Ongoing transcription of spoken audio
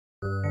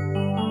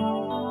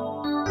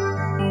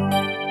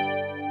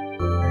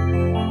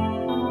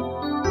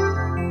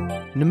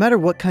No matter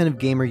what kind of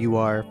gamer you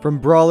are, from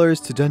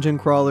brawlers to dungeon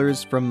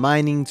crawlers, from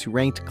mining to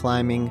ranked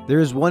climbing, there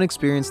is one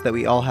experience that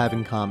we all have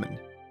in common.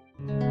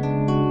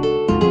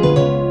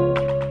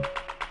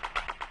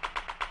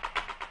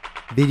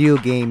 Video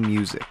game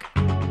music.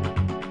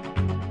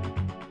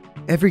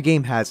 Every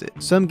game has it.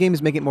 Some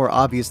games make it more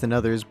obvious than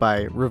others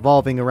by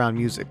revolving around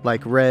music,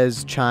 like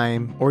Rez,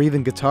 Chime, or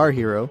even Guitar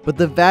Hero, but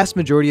the vast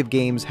majority of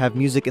games have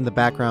music in the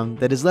background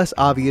that is less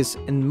obvious,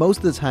 and most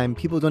of the time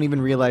people don't even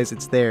realize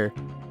it's there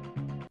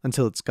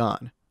until it's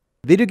gone.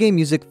 Video game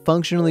music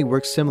functionally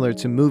works similar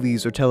to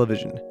movies or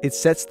television. It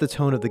sets the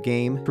tone of the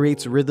game,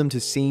 creates rhythm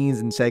to scenes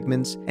and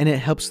segments, and it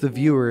helps the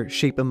viewer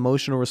shape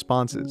emotional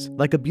responses.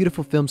 Like a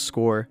beautiful film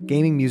score,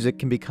 gaming music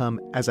can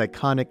become as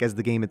iconic as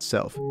the game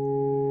itself.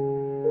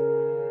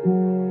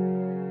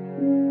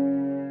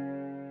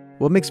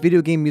 What makes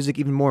video game music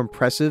even more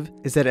impressive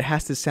is that it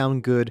has to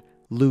sound good,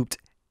 looped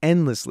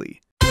endlessly.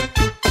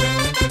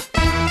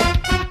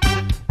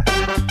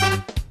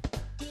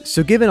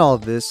 So given all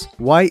of this,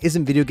 why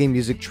isn't video game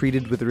music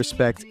treated with the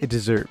respect it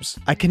deserves?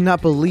 I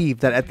cannot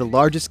believe that at the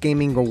largest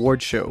gaming award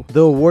show,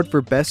 the award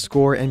for best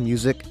score and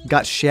music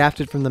got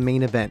shafted from the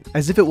main event,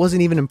 as if it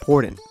wasn't even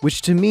important,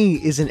 which to me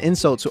is an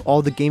insult to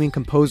all the gaming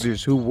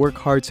composers who work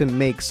hard to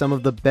make some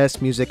of the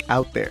best music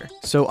out there.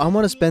 So I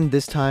want to spend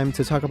this time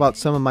to talk about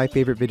some of my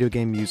favorite video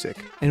game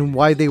music, and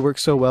why they work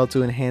so well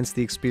to enhance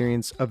the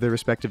experience of their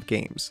respective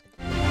games.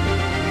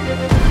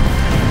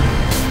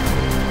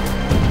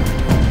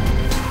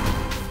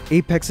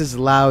 Apex's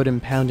loud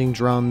and pounding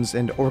drums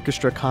and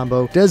orchestra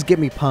combo does get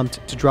me pumped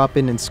to drop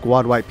in and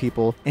squad wipe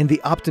people, and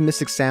the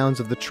optimistic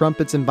sounds of the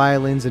trumpets and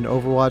violins in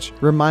Overwatch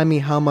remind me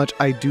how much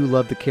I do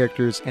love the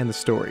characters and the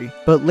story.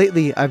 But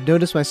lately, I've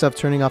noticed myself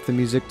turning off the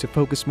music to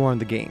focus more on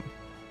the game.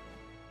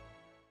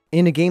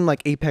 In a game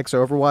like Apex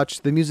or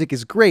Overwatch, the music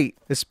is great,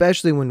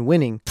 especially when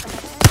winning,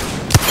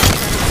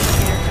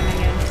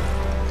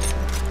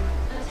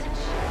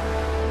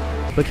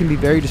 but can be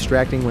very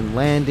distracting when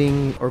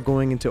landing or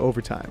going into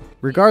overtime.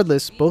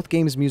 Regardless, both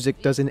games'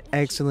 music does an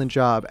excellent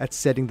job at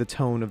setting the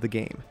tone of the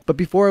game. But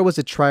before I was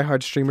a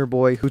try-hard streamer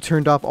boy who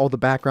turned off all the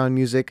background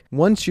music,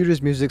 one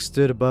shooter's music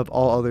stood above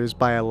all others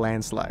by a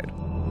landslide.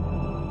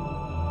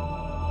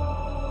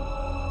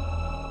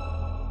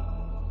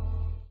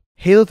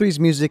 Halo 3's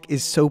music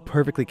is so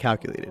perfectly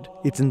calculated.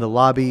 It's in the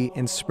lobby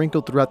and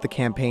sprinkled throughout the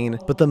campaign,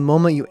 but the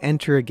moment you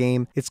enter a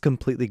game, it's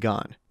completely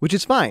gone. Which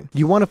is fine.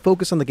 You want to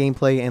focus on the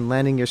gameplay and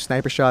landing your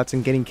sniper shots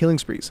and getting killing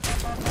sprees.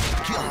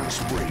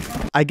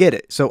 I get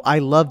it, so I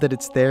love that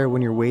it's there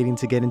when you're waiting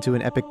to get into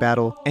an epic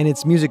battle, and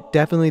its music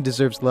definitely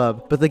deserves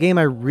love, but the game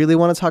I really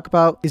want to talk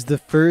about is the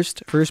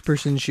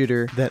first-person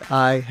shooter that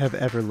I have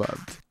ever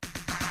loved.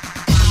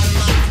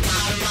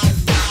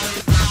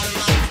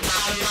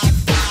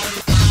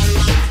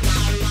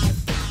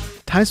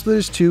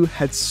 TimeSplitters 2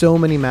 had so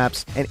many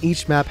maps, and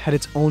each map had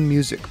its own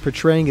music,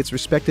 portraying its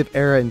respective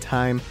era in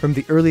time, from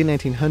the early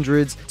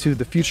 1900s to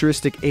the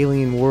futuristic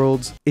alien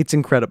worlds. It's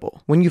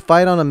incredible. When you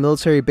fight on a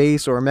military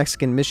base or a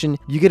Mexican mission,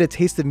 you get a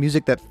taste of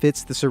music that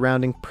fits the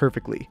surrounding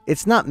perfectly.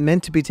 It's not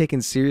meant to be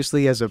taken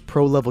seriously as a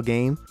pro-level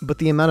game, but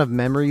the amount of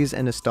memories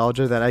and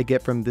nostalgia that I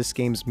get from this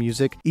game's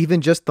music,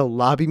 even just the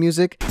lobby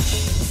music,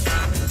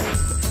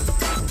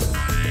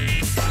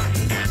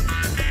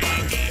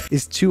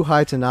 is too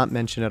high to not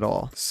mention at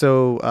all.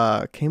 So,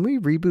 can we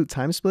reboot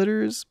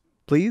TimeSplitters,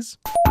 please?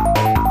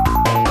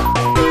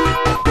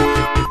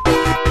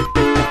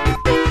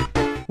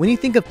 When you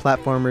think of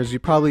platformers, you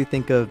probably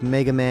think of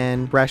Mega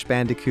Man, Crash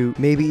Bandicoot,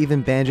 maybe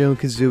even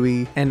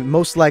Banjo-Kazooie, and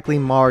most likely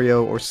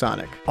Mario or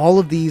Sonic. All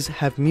of these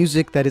have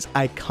music that is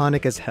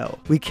iconic as hell.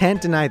 We can't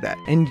deny that,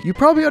 and you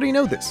probably already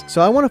know this.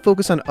 So I want to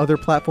focus on other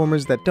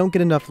platformers that don't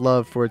get enough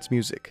love for its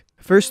music.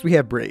 First, we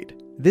have Braid.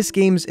 This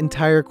game's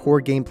entire core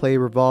gameplay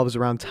revolves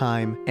around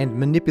time and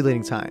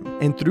manipulating time,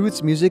 and through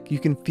its music you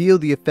can feel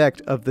the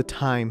effect of the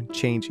time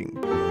changing.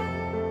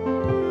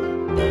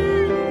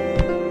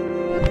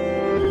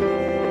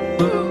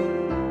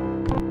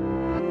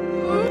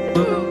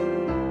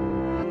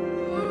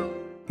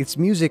 Its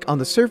music on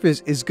the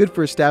surface is good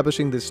for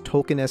establishing this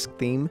Tolkien-esque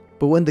theme,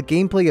 but when the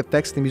gameplay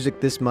affects the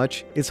music this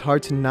much, it's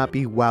hard to not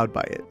be wowed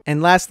by it.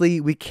 And lastly,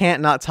 we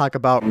can't not talk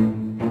about...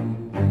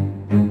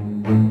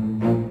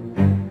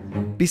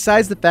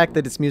 Besides the fact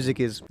that its music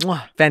is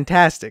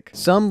fantastic,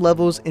 some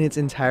levels in its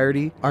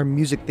entirety are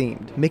music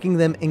themed, making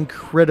them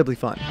incredibly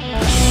fun.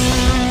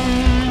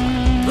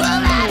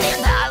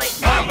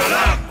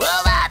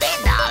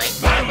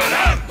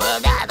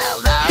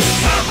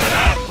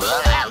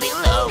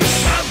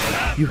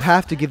 You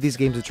have to give these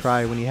games a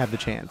try when you have the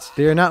chance.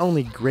 They are not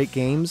only great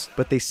games,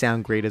 but they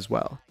sound great as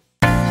well.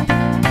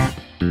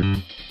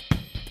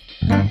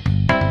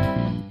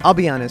 I'll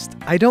be honest,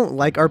 I don't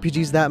like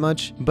RPGs that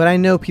much, but I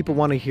know people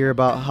want to hear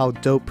about how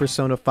dope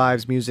Persona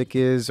 5's music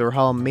is, or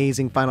how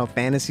amazing Final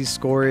Fantasy's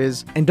score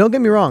is. And don't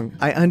get me wrong,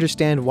 I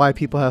understand why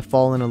people have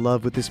fallen in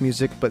love with this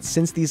music, but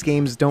since these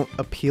games don't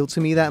appeal to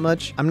me that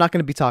much, I'm not going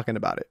to be talking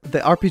about it. The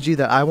RPG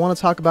that I want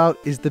to talk about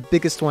is the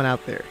biggest one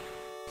out there.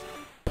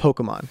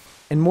 Pokemon,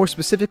 and more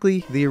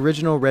specifically, the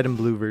original Red and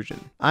Blue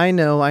version. I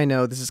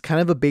know, this is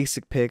kind of a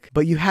basic pick,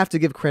 but you have to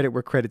give credit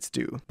where credit's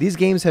due. These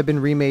games have been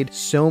remade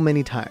so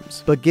many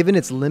times, but given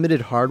its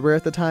limited hardware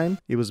at the time,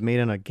 it was made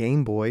on a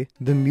Game Boy,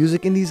 the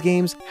music in these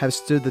games have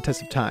stood the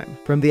test of time.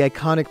 From the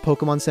iconic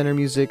Pokemon Center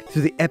music, to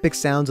the epic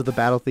sounds of the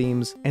battle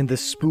themes, and the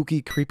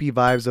spooky, creepy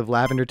vibes of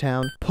Lavender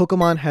Town,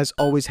 Pokemon has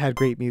always had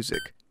great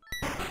music.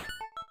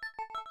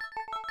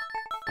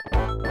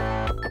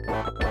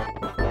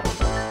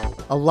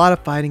 A lot of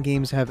fighting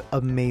games have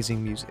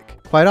amazing music.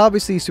 Quite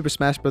obviously, Super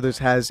Smash Bros.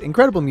 Has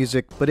incredible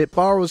music, but it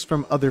borrows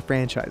from other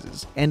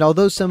franchises. And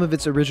although some of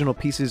its original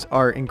pieces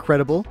are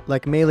incredible,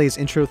 like Melee's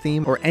intro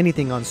theme or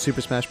anything on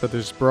Super Smash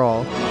Bros.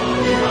 Brawl,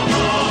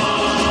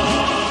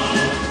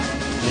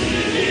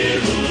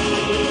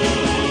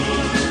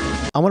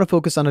 I want to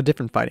focus on a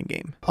different fighting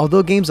game.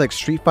 Although games like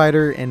Street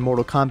Fighter and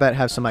Mortal Kombat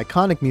have some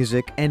iconic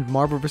music, and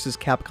Marvel vs.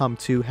 Capcom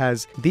 2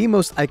 has the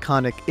most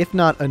iconic, if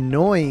not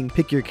annoying,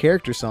 pick your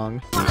character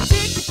song,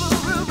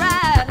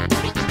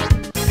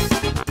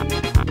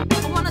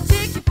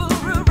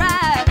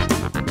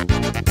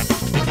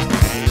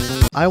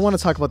 I want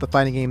to talk about the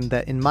fighting game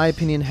that, in my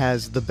opinion,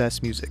 has the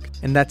best music,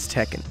 and that's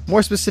Tekken.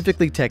 More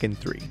specifically, Tekken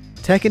 3.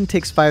 Tekken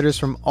takes fighters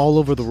from all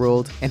over the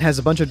world and has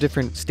a bunch of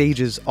different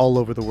stages all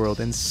over the world,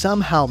 and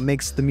somehow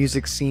makes the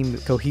music seem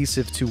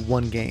cohesive to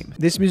one game.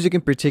 This music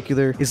in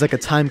particular is like a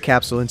time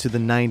capsule into the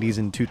 90s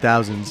and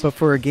 2000s, but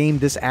for a game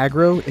this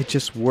aggro, it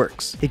just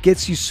works. It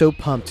gets you so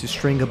pumped to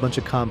string a bunch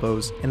of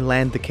combos and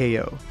land the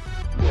KO.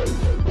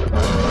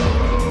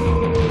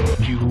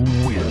 You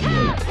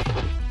win.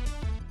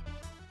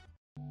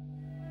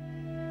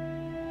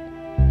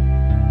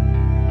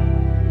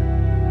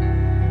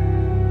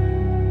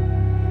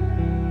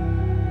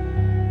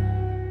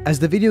 As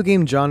the video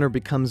game genre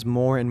becomes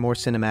more and more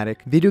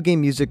cinematic, video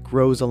game music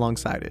grows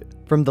alongside it.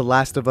 From The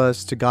Last of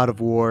Us to God of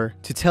War,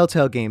 to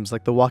Telltale games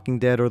like The Walking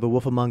Dead or The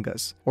Wolf Among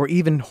Us, or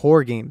even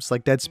horror games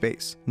like Dead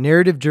Space.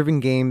 Narrative-driven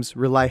games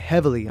rely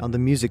heavily on the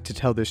music to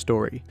tell their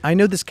story. I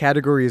know this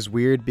category is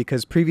weird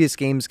because previous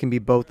games can be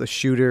both a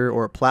shooter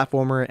or a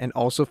platformer and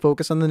also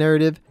focus on the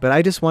narrative, but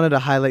I just wanted to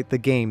highlight the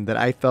game that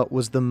I felt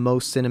was the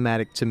most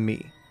cinematic to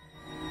me.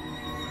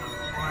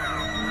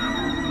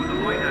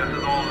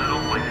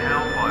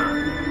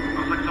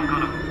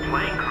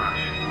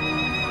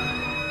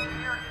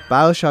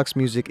 BioShock's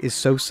music is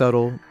so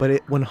subtle, but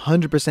it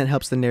 100%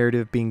 helps the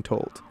narrative being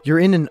told. You're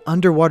in an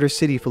underwater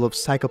city full of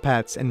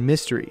psychopaths and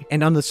mystery,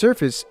 and on the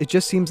surface, it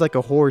just seems like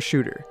a horror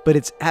shooter, but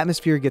its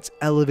atmosphere gets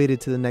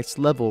elevated to the next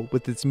level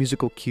with its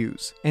musical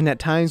cues, and at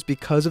times,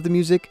 because of the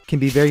music, can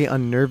be very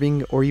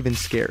unnerving or even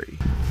scary.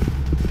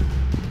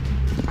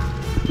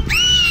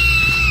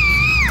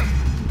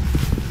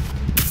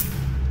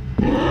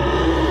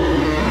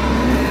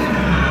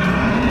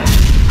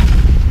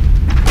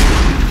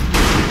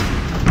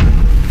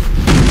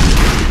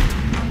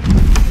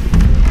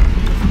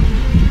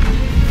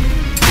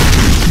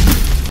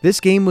 This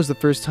game was the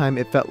first time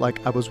it felt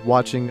like I was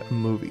watching a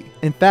movie.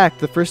 In fact,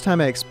 the first time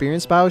I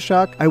experienced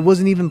BioShock, I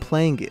wasn't even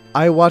playing it.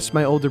 I watched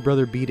my older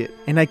brother beat it,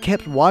 and I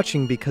kept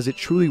watching because it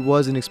truly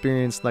was an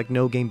experience like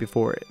no game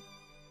before it.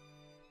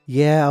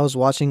 Yeah, I was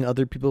watching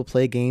other people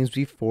play games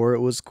before it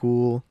was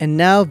cool. And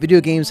now video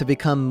games have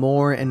become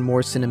more and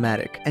more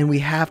cinematic, and we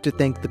have to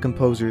thank the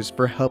composers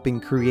for helping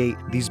create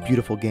these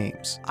beautiful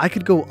games. I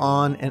could go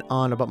on and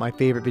on about my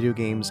favorite video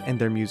games and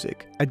their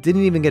music. I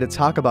didn't even get to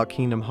talk about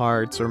Kingdom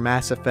Hearts or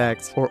Mass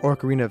Effect or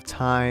Ocarina of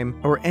Time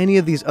or any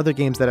of these other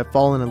games that I've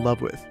fallen in love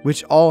with,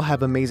 which all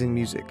have amazing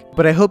music.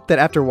 But I hope that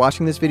after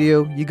watching this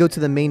video, you go to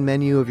the main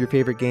menu of your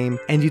favorite game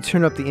and you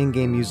turn up the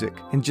in-game music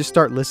and just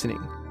start listening.